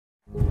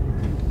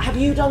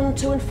you done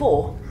 2 and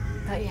 4?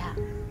 Not yet.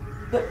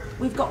 But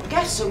we've got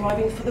guests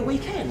arriving for the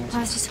weekend.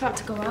 I was just about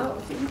to go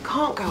out. You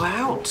can't go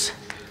out.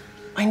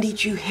 I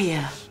need you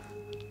here.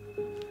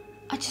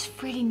 I just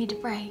really need a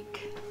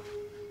break.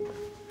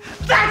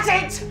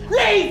 That's it!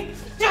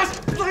 Leave!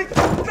 Just like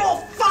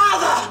your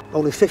father!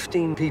 Only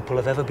 15 people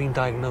have ever been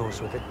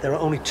diagnosed with it. There are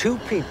only 2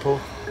 people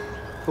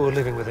who are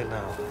living with it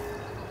now.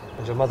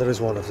 And your mother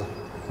is one of them.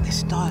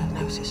 This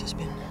diagnosis has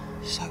been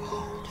so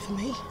hard for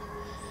me.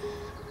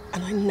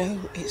 And I know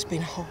it's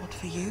been hard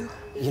for you.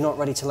 You're not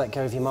ready to let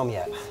go of your mum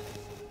yet.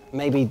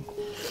 Maybe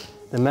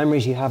the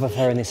memories you have of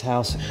her in this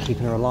house are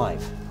keeping her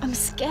alive. I'm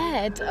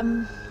scared.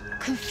 I'm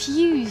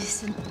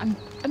confused. And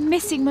I'm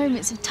missing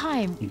moments of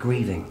time. You're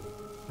grieving,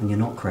 and you're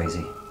not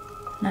crazy.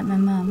 Like my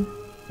mum.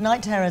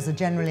 Night terrors are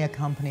generally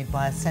accompanied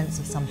by a sense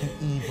of something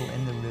evil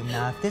in the room.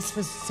 Now, if this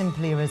was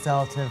simply a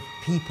result of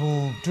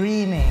people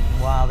dreaming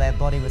while their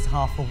body was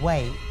half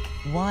awake,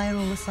 why are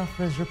all the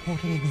sufferers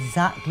reporting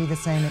exactly the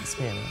same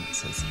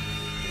experiences?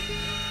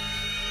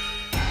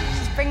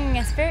 She's bringing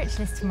a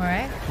spiritualist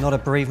tomorrow. Not a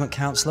bereavement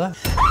counsellor?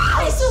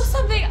 I saw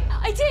something!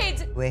 I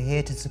did! We're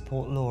here to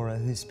support Laura,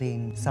 who's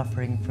been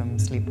suffering from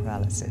sleep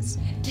paralysis.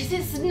 This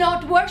is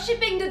not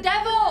worshipping the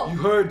devil! You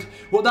heard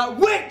what that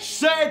witch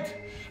said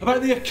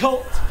about the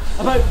occult,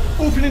 about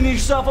opening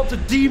yourself up to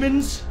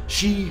demons.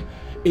 She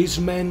is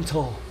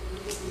mental.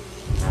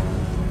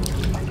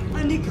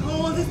 And he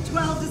called his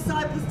 12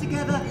 disciples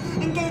together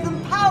and gave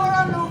them power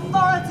and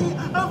authority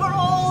over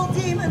all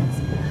demons.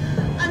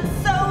 And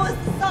so was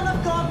the Son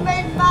of God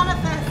made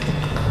manifest.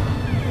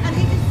 And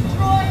he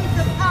destroyed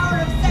the power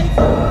of Satan.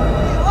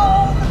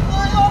 Behold, the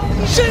glory of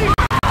the She!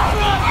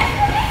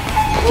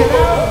 Get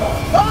out!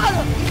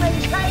 Father, he may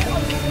tread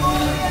on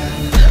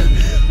scorpions.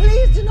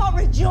 Please do not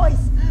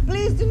rejoice.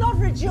 Please do not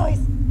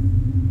rejoice.